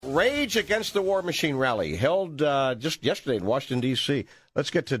Rage Against the War Machine rally held just yesterday in Washington, D.C.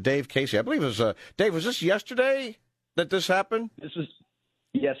 Let's get to Dave Casey. I believe it was, Dave, was this yesterday that this happened?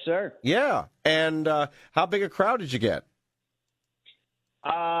 Yes, sir. Yeah. And how big a crowd did you get?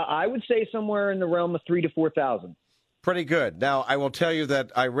 I would say somewhere in the realm of 3,000 to 4,000. Pretty good. Now, I will tell you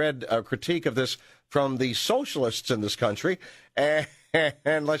that I read a critique of this from the socialists in this country, and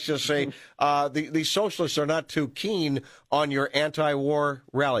let's just say the socialists are not too keen on your anti-war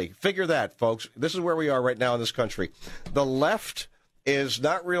rally. Figure that, folks. This is where we are right now in this country. The left is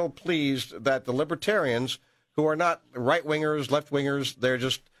not real pleased that the libertarians, who are not right-wingers, left-wingers, they're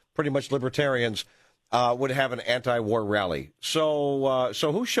just pretty much libertarians, would have an anti-war rally. So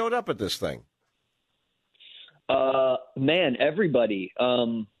who showed up at this thing? Man, everybody.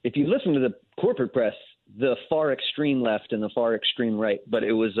 If you listen to the corporate press, the far extreme left and the far extreme right, but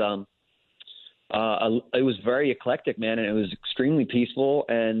it was very eclectic, man, and it was extremely peaceful,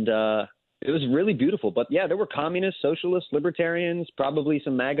 and it was really beautiful. But yeah, there were communists, socialists, libertarians, probably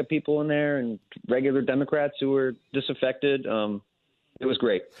some MAGA people in there, and regular Democrats who were disaffected. It was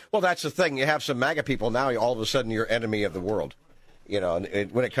great. Well, that's the thing. You have some MAGA people now. All of a sudden, you're enemy of the world. You know,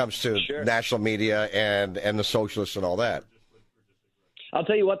 when it comes to national media and the socialists and all that. I'll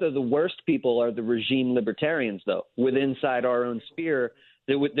tell you what, though, the worst people are the regime libertarians, though. Inside our own sphere,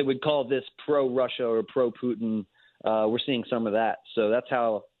 they would call this pro-Russia or pro-Putin. We're seeing some of that. So that's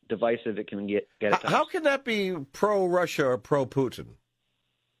how divisive it can get at times. How can that be pro-Russia or pro-Putin?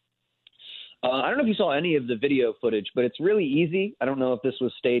 I don't know if you saw any of the video footage, but it's really easy. I don't know if this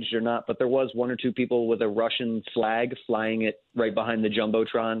was staged or not, but there was one or two people with a Russian flag flying it right behind the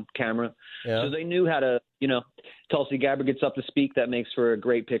Jumbotron camera. Yeah. So they knew how to, Tulsi Gabbard gets up to speak. That makes for a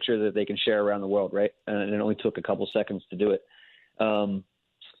great picture that they can share around the world, right? And it only took a couple seconds to do it. So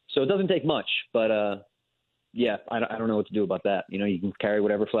it doesn't take much, but yeah, I don't know what to do about that. You can carry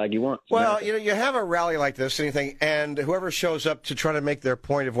whatever flag you want. Well, you have a rally like this, and whoever shows up to try to make their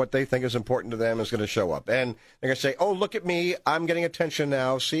point of what they think is important to them is going to show up. And they're going to say, oh, look at me. I'm getting attention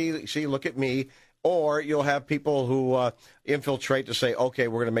now. See, look at me. Or you'll have people who infiltrate to say, okay,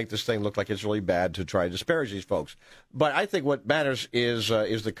 we're going to make this thing look like it's really bad to try to disparage these folks. But I think what matters is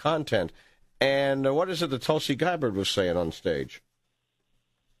the content. And what is it that Tulsi Gabbard was saying on stage?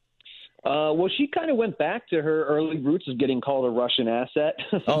 Well, she kind of went back to her early roots of getting called a Russian asset.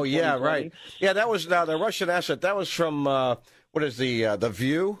 Oh, yeah, right. Yeah, that was the Russian asset. That was from, what is the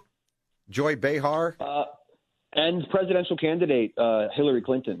View? Joy Behar? And presidential candidate Hillary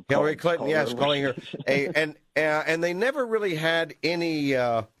Clinton. Hillary Clinton, yes, calling her. And they never really had any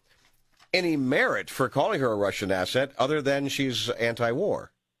merit for calling her a Russian asset other than she's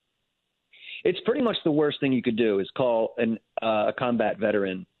anti-war. It's pretty much the worst thing you could do is call a combat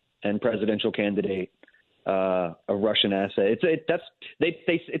veteran and presidential candidate a Russian asset.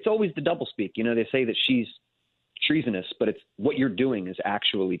 It's always the doublespeak. They say that she's treasonous, but it's what you're doing is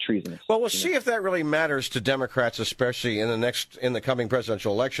actually treasonous. Well, we'll see if that really matters to Democrats, especially in the coming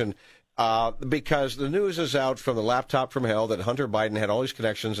presidential election, because the news is out from the laptop from hell that Hunter Biden had all these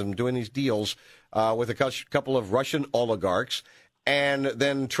connections and doing these deals with a couple of Russian oligarchs, and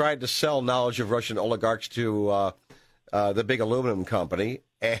then tried to sell knowledge of Russian oligarchs to the big aluminum company.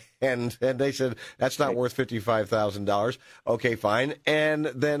 And they said, that's not worth $55,000. Okay, fine. And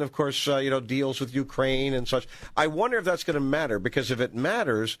then, of course, deals with Ukraine and such. I wonder if that's going to matter, because if it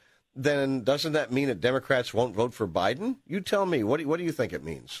matters, then doesn't that mean that Democrats won't vote for Biden? You tell me. What do you think it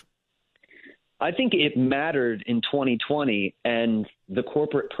means? I think it mattered in 2020, and the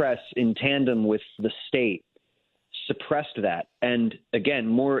corporate press, in tandem with the state, suppressed that. And again,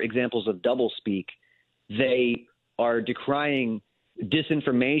 more examples of doublespeak. They are decrying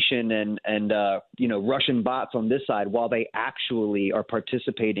disinformation and Russian bots on this side while they actually are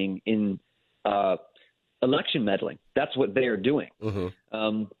participating in election meddling. That's what they are doing.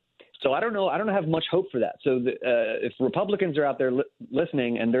 Mm-hmm. So I don't know. I don't have much hope for that. So if Republicans are out there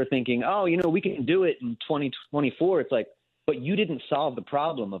listening and they're thinking, oh, we can do it in 2024, it's like, but you didn't solve the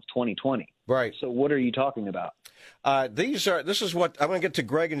problem of 2020. Right. So what are you talking about? This is what I'm going to get to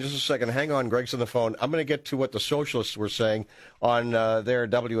Greg in just a second. Hang on, Greg's on the phone. I'm going to get to what the socialists were saying on their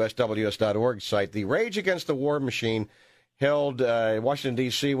WSWS.org site. The Rage Against the War Machine held in Washington,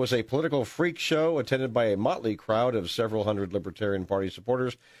 D.C. was a political freak show attended by a motley crowd of several hundred Libertarian Party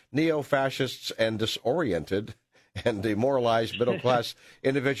supporters, neo-fascists, and disoriented and demoralized middle-class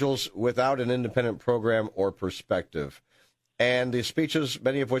individuals without an independent program or perspective. And the speeches,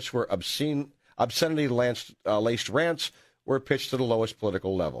 many of which were obscenity-laced rants, were pitched to the lowest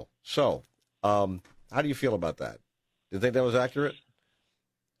political level. So, how do you feel about that? Do you think that was accurate?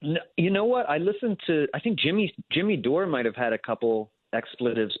 No, you know what? I listened to, I think Jimmy Dore might have had a couple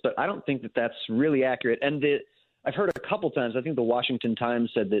expletives, but I don't think that that's really accurate. And I've heard a couple times, I think the Washington Times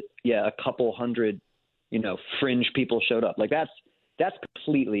said that, a couple hundred, fringe people showed up. Like that's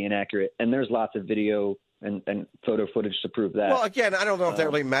completely inaccurate. And there's lots of video and photo footage to prove that. Well, again, I don't know if that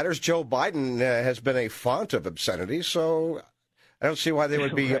really matters. Joe Biden has been a font of obscenity, so I don't see why they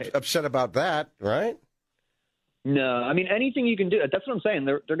would be right. upset about that, right? No, I mean, anything you can do. That's what I'm saying.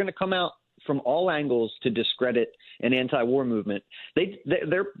 They're going to come out from all angles to discredit an anti-war movement. They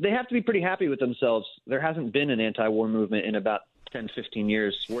have to be pretty happy with themselves. There hasn't been an anti-war movement in about 10, 15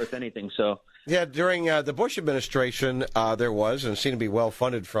 years worth anything. So yeah, during the Bush administration, there was, and seemed to be well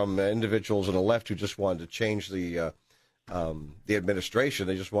funded from individuals on the left who just wanted to change the administration.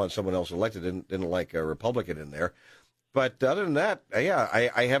 They just wanted someone else elected, didn't like a Republican in there. But other than that,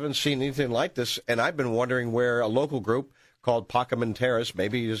 I haven't seen anything like this, and I've been wondering where a local group called Pacamenteras,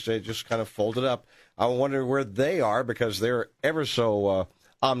 maybe they just kind of folded up. I wonder where they are, because they're ever so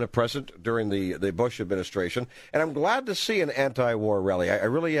omnipresent during the Bush administration. And I'm glad to see an anti-war rally. I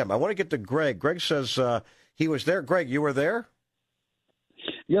really am. I want to get to Greg. Greg says he was there. Greg, you were there?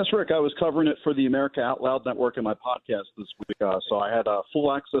 Yes, Rick, I was covering it for the America Out Loud Network in my podcast this week, so I had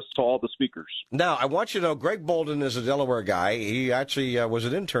full access to all the speakers. Now, I want you to know, Greg Boulden is a Delaware guy. He actually was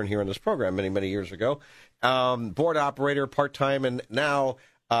an intern here in this program many, many years ago. Board operator, part-time, and now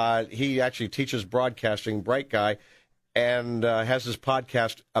he actually teaches broadcasting, bright guy, and has his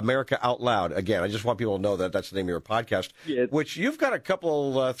podcast, America Out Loud. Again, I just want people to know that that's the name of your podcast, which you've got a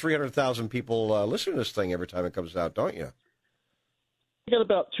couple, 300,000 people listening to this thing every time it comes out, don't you? I got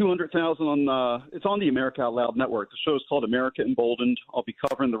about 200,000 on. It's on the America Out Loud Network. The show is called America Emboldened. I'll be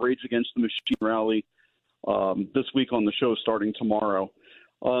covering the Rage Against the Machine rally this week on the show starting tomorrow.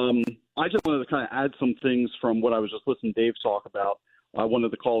 I just wanted to kind of add some things from what I was just listening to Dave talk about. I wanted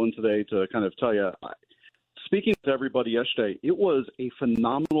to call in today to kind of tell you, speaking to everybody yesterday, it was a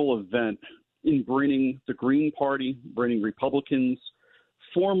phenomenal event in bringing the Green Party, bringing Republicans,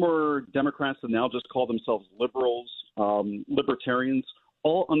 former Democrats that now just call themselves liberals, libertarians,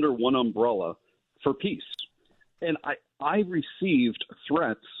 all under one umbrella for peace. And I received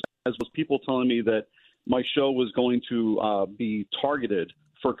threats, as was people telling me that my show was going to be targeted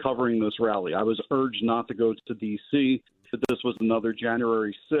for covering this rally. I was urged not to go to D.C., that this was another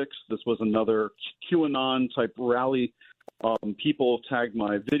January 6th, this was another QAnon-type rally. People tagged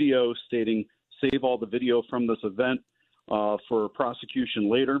my video stating, save all the video from this event for prosecution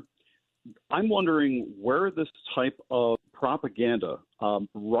later. I'm wondering where this type of propaganda,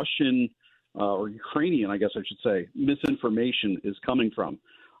 Russian or Ukrainian, I guess I should say, misinformation is coming from.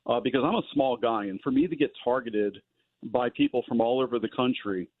 Because I'm a small guy, and for me to get targeted by people from all over the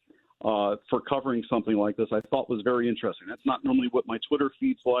country for covering something like this, I thought was very interesting. That's not normally what my Twitter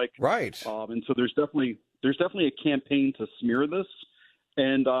feed's like. Right. And so there's definitely a campaign to smear this.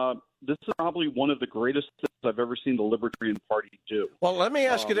 And this is probably one of the greatest things I've ever seen the Libertarian Party do. Well, let me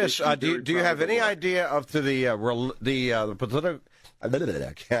ask you this: do you have any idea of the political?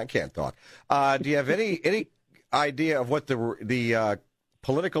 I can't talk. Do you have any idea of what the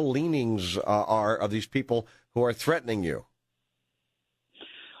political leanings are of these people who are threatening you?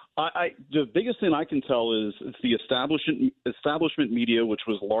 The biggest thing I can tell is it's the establishment media, which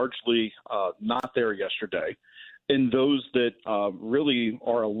was largely not there yesterday, and those that really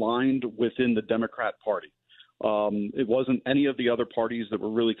are aligned within the Democrat Party. It wasn't any of the other parties that were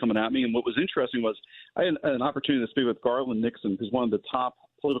really coming at me. And what was interesting was I had an opportunity to speak with Garland Nixon, who's one of the top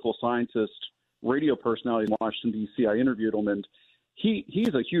political scientists, radio personality in Washington, D.C. I interviewed him, and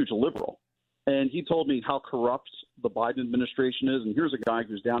he's a huge liberal. And he told me how corrupt the Biden administration is. And here's a guy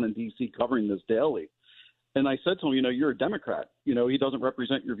who's down in D.C. covering this daily. And I said to him, you're a Democrat. He doesn't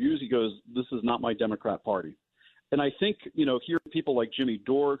represent your views. He goes, this is not my Democrat Party. And I think, here people like Jimmy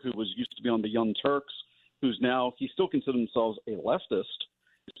Dore, who used to be on the Young Turks, he still considers himself a leftist.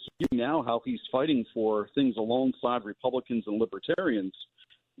 Now how he's fighting for things alongside Republicans and libertarians.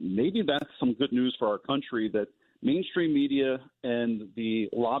 Maybe that's some good news for our country, that mainstream media and the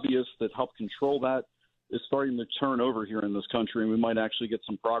lobbyists that help control that is starting to turn over here in this country, and we might actually get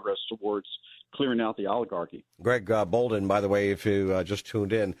some progress towards clearing out the oligarchy. Greg Boulden, by the way, if you just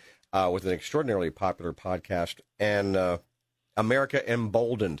tuned in, with an extraordinarily popular podcast, and America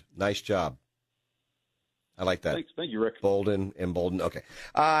Emboldened. Nice job. I like that. Thanks. Thank you, Rick. Boulden, Emboldened. Okay.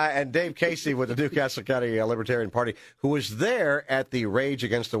 And Dave Casey with the Newcastle County Libertarian Party, who was there at the Rage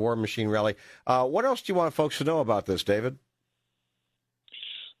Against the War Machine rally. What else do you want folks to know about this, David?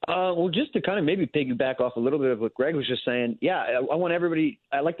 Well, just to kind of maybe piggyback off a little bit of what Greg was just saying, I want everybody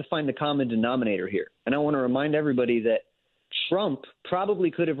 – I like to find the common denominator here. And I want to remind everybody that Trump probably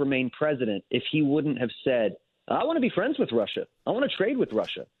could have remained president if he wouldn't have said I want to be friends with Russia. I want to trade with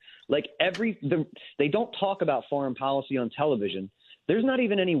Russia. Like they don't talk about foreign policy on television. There's not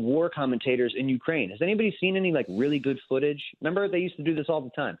even any war commentators in Ukraine. Has anybody seen any like really good footage? Remember, they used to do this all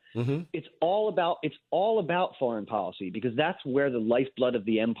the time. Mm-hmm. It's all about foreign policy, because that's where the lifeblood of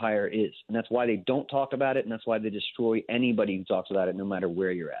the empire is, and that's why they don't talk about it, and that's why they destroy anybody who talks about it, no matter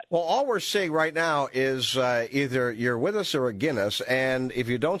where you're at. Well, all we're seeing right now is either you're with us or against us, and if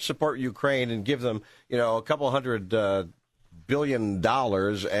you don't support Ukraine and give them, a couple $100 billion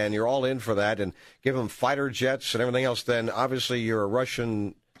and you're all in for that and give them fighter jets and everything else, then obviously you're a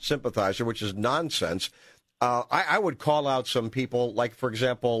Russian sympathizer, which is nonsense. I would call out some people, like, for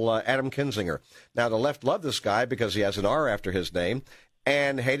example, Adam Kinzinger. Now, the left loved this guy because he has an R after his name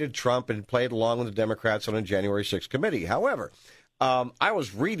and hated Trump and played along with the Democrats on a January 6th committee. However, I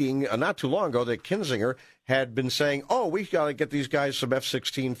was reading not too long ago that Kinzinger had been saying, we got to get these guys some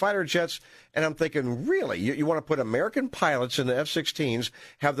F-16 fighter jets. And I'm thinking, really? You want to put American pilots in the F-16s,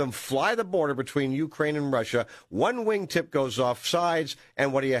 have them fly the border between Ukraine and Russia, one wingtip goes off sides,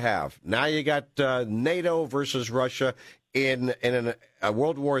 and what do you have? Now you got NATO versus Russia in a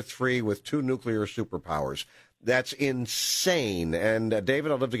World War III with two nuclear superpowers. That's insane. And,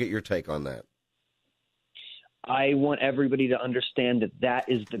 David, I'd love to get your take on that. I want everybody to understand that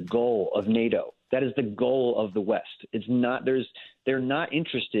is the goal of NATO. That is the goal of the West. It's not they're not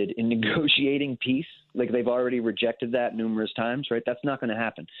interested in negotiating peace. Like, they've already rejected that numerous times, right? That's not going to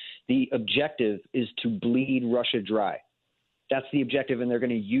happen. The objective is to bleed Russia dry. That's the objective, and they're going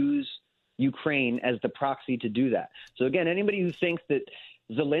to use Ukraine as the proxy to do that. So again, anybody who thinks that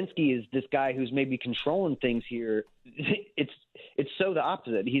Zelensky is this guy who's maybe controlling things here, it's so the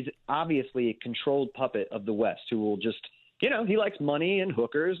opposite. He's obviously a controlled puppet of the West who will just, he likes money and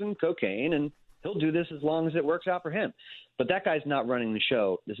hookers and cocaine, and he'll do this as long as it works out for him. But that guy's not running the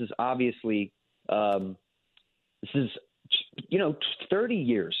show. This is obviously, 30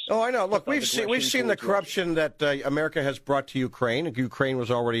 years. Oh, I know. Look, we've seen the corruption that America has brought to Ukraine. Ukraine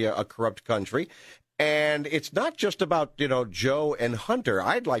was already a corrupt country. And it's not just about, Joe and Hunter.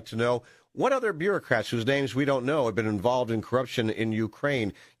 I'd like to know what other bureaucrats whose names we don't know have been involved in corruption in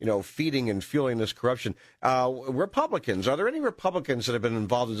Ukraine, feeding and fueling this corruption. Republicans, are there any Republicans that have been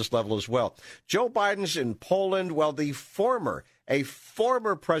involved at this level as well? Joe Biden's in Poland. Well, a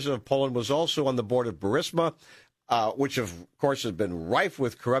former president of Poland was also on the board of Burisma, which, of course, has been rife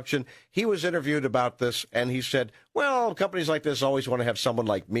with corruption. He was interviewed about this, and he said, well, companies like this always want to have someone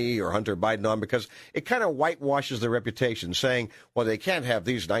like me or Hunter Biden on because it kind of whitewashes their reputation, saying, well, they can't have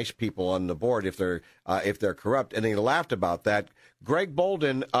these nice people on the board if they're corrupt. And he laughed about that. Greg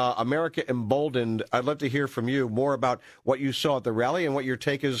Boulden, America Emboldened, I'd love to hear from you more about what you saw at the rally and what your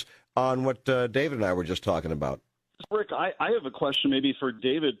take is on what David and I were just talking about. Rick, I have a question maybe for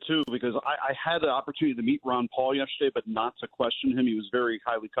David, too, because I had the opportunity to meet Ron Paul yesterday, but not to question him. He was very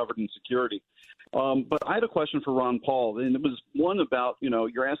highly covered in security. But I had a question for Ron Paul, and it was one about,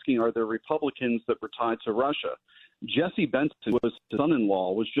 you're asking, are there Republicans that were tied to Russia? Jesse Benson, his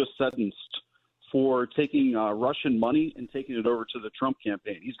son-in-law, was just sentenced for taking Russian money and taking it over to the Trump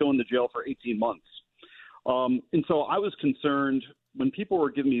campaign. He's going to jail for 18 months. And so I was concerned when people were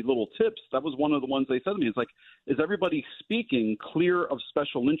giving me little tips. That was one of the ones they said to me. It's like, is everybody speaking clear of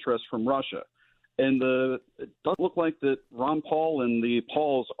special interest from Russia? And it doesn't look like that Ron Paul and the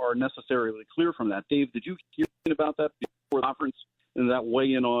Pauls are necessarily clear from that. Dave, did you hear anything about that before the conference and that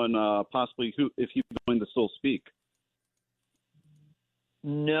weigh in on possibly if he's going to still speak?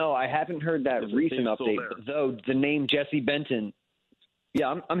 No, I haven't heard that recent update. But though the name Jesse Benton,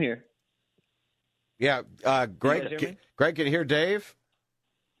 yeah, I'm here. Yeah, Greg, can you hear Dave?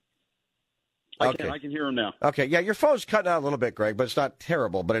 I can hear him now. Okay, yeah, your phone's cutting out a little bit, Greg, but it's not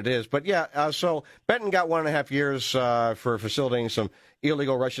terrible, but it is. But yeah, so Benton got 1.5 years for facilitating some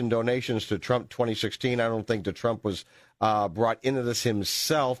illegal Russian donations to Trump 2016. I don't think that Trump was brought into this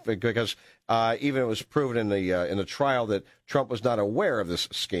himself because even it was proven in the trial that Trump was not aware of this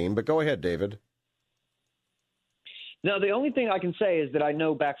scheme. But go ahead, David. No, the only thing I can say is that I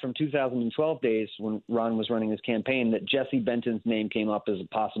know back from 2012 days when Ron was running his campaign that Jesse Benton's name came up as a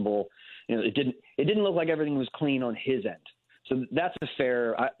possible. It didn't look like everything was clean on his end. So that's a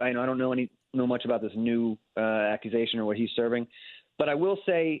fair. I don't know much about this new accusation or what he's serving, but I will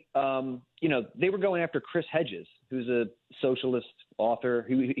say, they were going after Chris Hedges, who's a socialist author.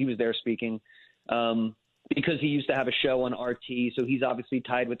 He was there speaking because he used to have a show on RT. So he's obviously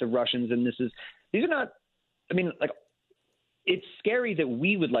tied with the Russians, and these are not. I mean, like. It's scary that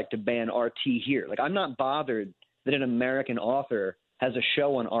we would like to ban RT here. Like, I'm not bothered that an American author has a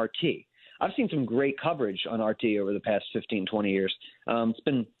show on RT. I've seen some great coverage on RT over the past 15, 20 years. It's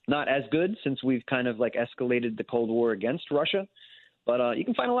been not as good since we've kind of like escalated the Cold War against Russia. But you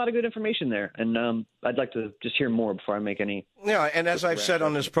can find a lot of good information there, and I'd like to just hear more before I make any. Yeah, and as I've said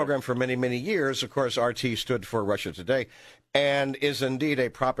on this program for many, many years, of course, RT stood for Russia Today, and is indeed a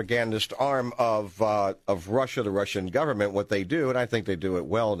propagandist arm of Russia, the Russian government. What they do, and I think they do it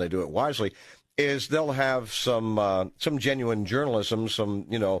well, and they do it wisely, is they'll have some genuine journalism, some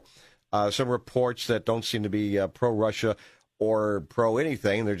reports that don't seem to be pro-Russia or pro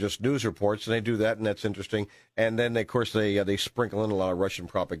anything. They're just news reports, and they do that, and that's interesting. And then, of course, they sprinkle in a lot of Russian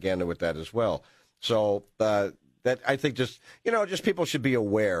propaganda with that as well. So that I think just people should be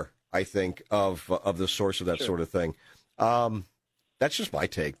aware, I think, of the source of that sort of thing. That's just my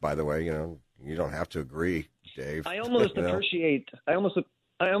take, by the way. You don't have to agree, Dave. I almost appreciate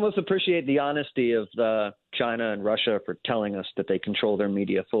the honesty of China and Russia for telling us that they control their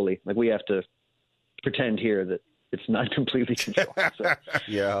media fully. Like, we have to pretend here that it's not completely controlled. So,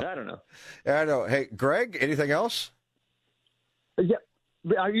 yeah. I don't know. I know. Hey, Greg, anything else? Yeah.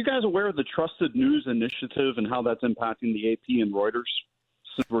 Are you guys aware of the Trusted News Initiative and how that's impacting the AP and Reuters,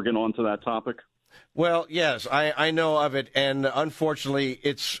 since we're getting on to that topic? Well, yes, I know of it, and unfortunately,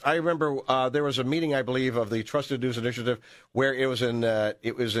 I remember there was a meeting, I believe, of the Trusted News Initiative where it was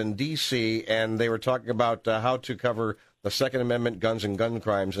in D.C., and they were talking about how to cover the Second Amendment, guns and gun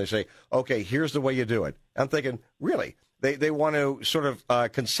crimes. They say, okay, here's the way you do it. I'm thinking, really? They want to sort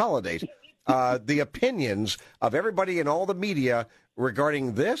of consolidate the opinions of everybody in all the media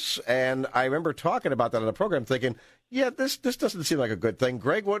regarding this, and I remember talking about that on the program, thinking, yeah, this doesn't seem like a good thing.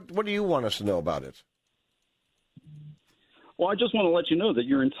 Greg, what do you want us to know about it? Well, I just want to let you know that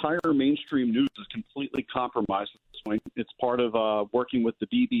your entire mainstream news is completely compromised at this point. It's part of working with the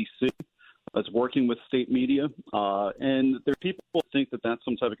BBC. It's working with state media. And there are people who think that that's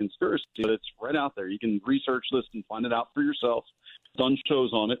some type of conspiracy, but it's right out there. You can research this and find it out for yourself. Done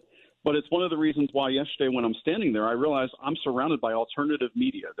shows on it. But it's one of the reasons why yesterday when I'm standing there, I realized I'm surrounded by alternative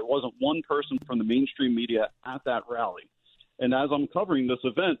media. There wasn't one person from the mainstream media at that rally. And as I'm covering this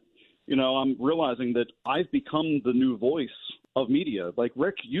event, I'm realizing that I've become the new voice of media. Like,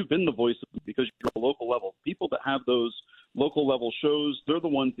 Rick, you've been the voice of it because you're at a local level. People that have those local level shows, they're the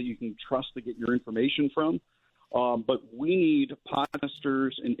ones that you can trust to get your information from. But we need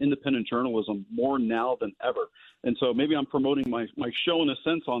podcasters and independent journalism more now than ever. And so maybe I'm promoting my show in a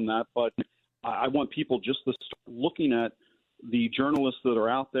sense on that, but I want people just to start looking at the journalists that are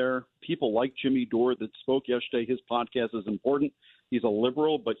out there, people like Jimmy Dore that spoke yesterday. His podcast is important. He's a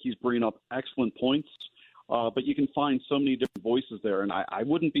liberal, but he's bringing up excellent points. But you can find so many different voices there, and I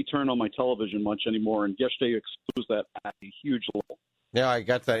wouldn't be turned on my television much anymore, and yesterday exposed that at a huge level. Yeah, I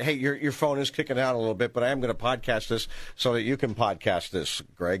got that. Hey, your phone is kicking out a little bit, but I am going to podcast this so that you can podcast this,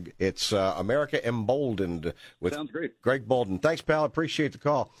 Greg. It's America Emboldened with Sounds great. Greg Boulden. Thanks, pal. Appreciate the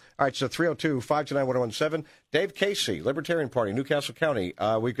call. All right, so 302-529-1017. Dave Casey, Libertarian Party, Newcastle County.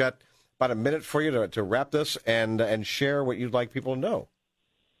 We've got about a minute for you to wrap this and share what you'd like people to know.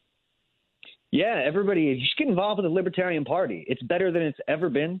 Yeah, everybody, you should get involved with the Libertarian Party. It's better than it's ever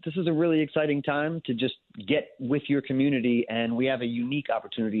been. This is a really exciting time to just get with your community, and we have a unique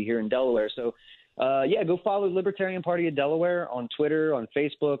opportunity here in Delaware. So, go follow the Libertarian Party of Delaware on Twitter, on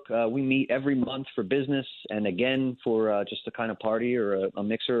Facebook. We meet every month for business and, again, for just a kind of party or a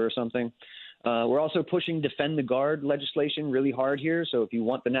mixer or something. We're also pushing Defend the Guard legislation really hard here. So if you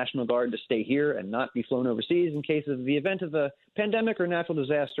want the National Guard to stay here and not be flown overseas in case of the event of a pandemic or natural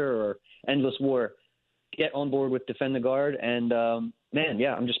disaster or endless war, get on board with Defend the Guard. And, I'm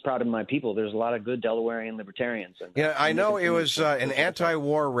just proud of my people. There's a lot of good Delawarean libertarians. Yeah, I know it was an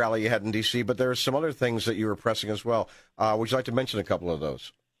anti-war rally you had in D.C., but there are some other things that you were pressing as well. Would you like to mention a couple of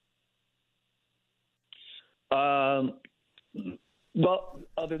those? Well,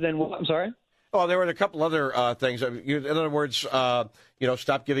 other than what? I'm sorry? Oh, there were a couple other things. In other words,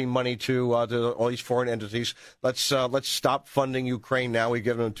 stop giving money to all these foreign entities. Let's stop funding Ukraine now. We've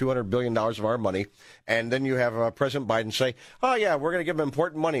given them $200 billion of our money. And then you have President Biden say, oh, yeah, we're going to give them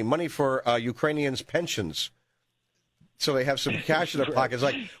important money for Ukrainians' pensions. So they have some cash in their pockets.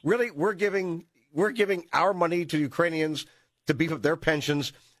 Like, really, we're giving our money to Ukrainians to beef up their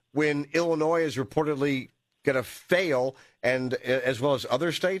pensions when Illinois is reportedly going to fail, and as well as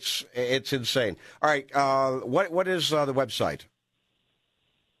other states. It's insane. All right, what is the website?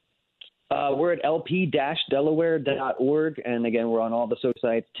 We're at lp-delaware.org, and again, we're on all the social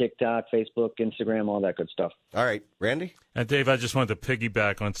sites: TikTok, Facebook, Instagram, all that good stuff. All right, Randy? And Dave, I just wanted to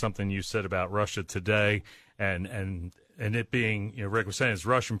piggyback on something you said about Russia Today, and it being, Rick was saying, it's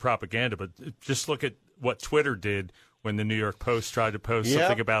Russian propaganda, but just look at what Twitter did when the New York Post tried to post Yep.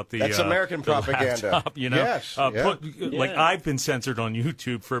 something about the That's American the propaganda. laptop, Yes, like I've been censored on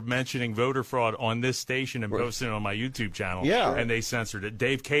YouTube for mentioning voter fraud on this station and posting it on my YouTube channel. Yeah. And they censored it.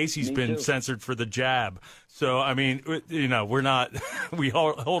 Dave Casey's been too. censored for the jab. So I mean, we're not we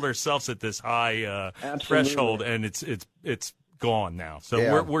hold ourselves at this high threshold, and it's gone now.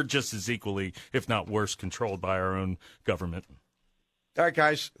 So we're just as equally, if not worse, controlled by our own government. All right,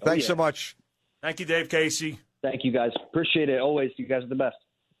 guys. Thanks so much. Thank you, Dave Casey. Thank you, guys. Appreciate it. Always. You guys are the best.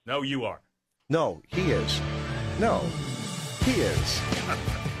 No, you are. No, he is. No, he is.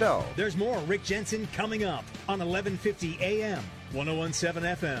 No. There's more Rick Jensen coming up on 1150 AM, 1017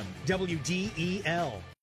 FM, WDEL.